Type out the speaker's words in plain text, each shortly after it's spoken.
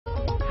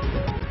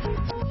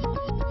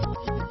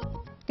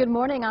Good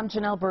morning. I'm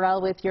Janelle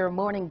Burrell with your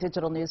morning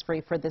digital news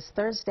brief for this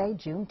Thursday,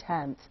 June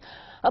 10th.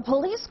 A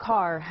police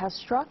car has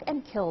struck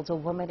and killed a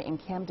woman in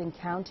Camden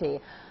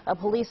County. A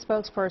police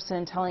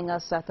spokesperson telling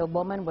us that the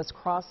woman was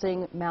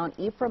crossing Mount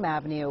Ephraim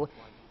Avenue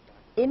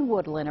in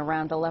Woodland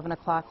around 11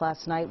 o'clock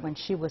last night when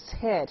she was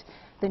hit.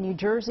 The New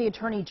Jersey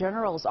Attorney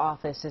General's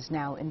office is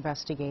now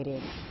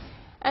investigating.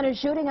 And a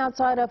shooting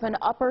outside of an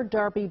Upper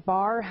Darby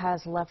bar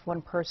has left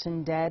one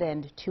person dead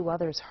and 2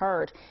 others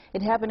hurt.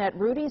 It happened at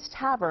Rudy's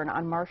Tavern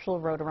on Marshall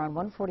Road around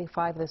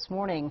 1:45 this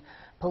morning.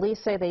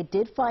 Police say they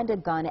did find a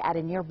gun at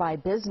a nearby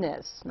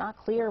business. Not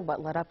clear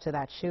what led up to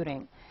that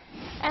shooting.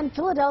 And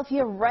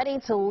Philadelphia ready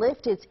to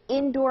lift its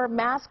indoor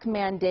mask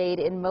mandate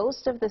in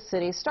most of the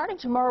city starting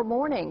tomorrow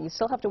morning. You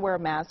still have to wear a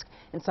mask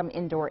in some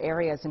indoor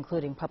areas,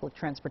 including public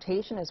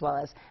transportation as well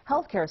as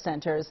healthcare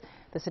centers.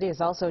 The city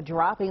is also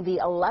dropping the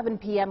 11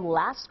 p.m.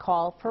 last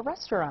call for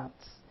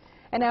restaurants.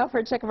 And now for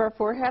a check of our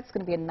forecast. It's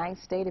going to be a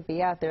nice day to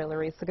be out there,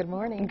 Larissa. Good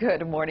morning.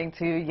 Good morning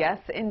to you. Yes,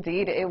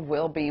 indeed, it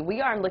will be.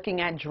 We are looking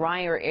at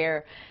drier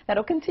air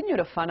that'll continue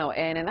to funnel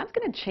in, and that's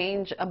going to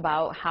change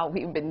about how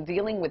we've been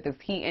dealing with this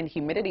heat and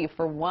humidity.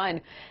 For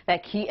one,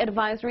 that heat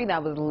advisory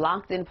that was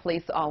locked in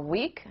place all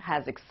week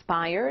has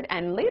expired,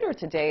 and later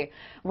today,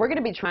 we're going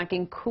to be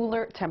tracking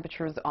cooler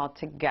temperatures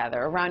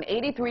altogether. Around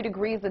 83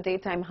 degrees, the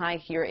daytime high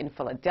here in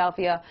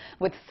Philadelphia,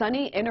 with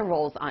sunny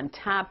intervals on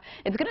tap.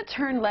 It's going to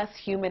turn less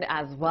humid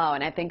as well.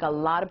 And I think a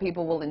lot of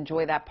people will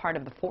enjoy that part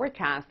of the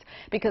forecast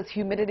because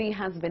humidity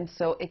has been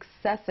so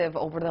excessive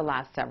over the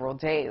last several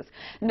days.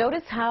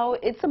 Notice how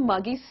it's a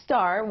muggy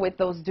start with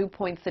those dew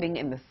points sitting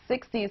in the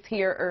 60s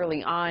here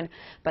early on.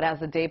 But as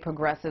the day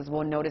progresses,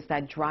 we'll notice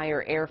that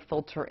drier air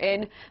filter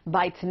in.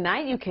 By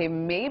tonight, you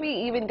can maybe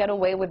even get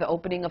away with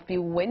opening a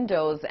few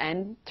windows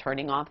and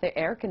turning off the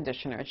air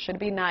conditioner. It should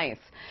be nice.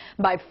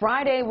 By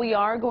Friday, we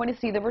are going to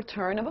see the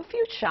return of a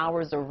few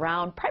showers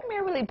around,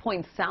 primarily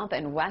points south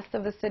and west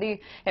of the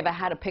city. If I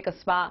had to pick a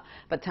spot,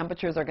 but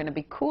temperatures are going to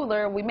be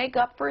cooler. We make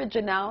up for it,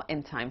 Janelle,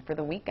 in time for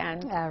the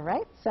weekend. All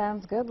right.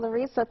 Sounds good,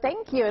 Larissa.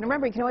 Thank you. And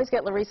remember, you can always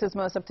get Larissa's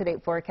most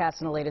up-to-date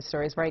forecast and the latest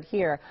stories right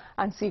here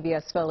on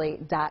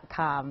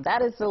CBSPhilly.com.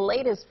 That is the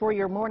latest for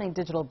your morning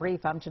digital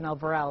brief. I'm Janelle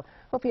Burrell.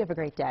 Hope you have a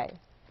great day.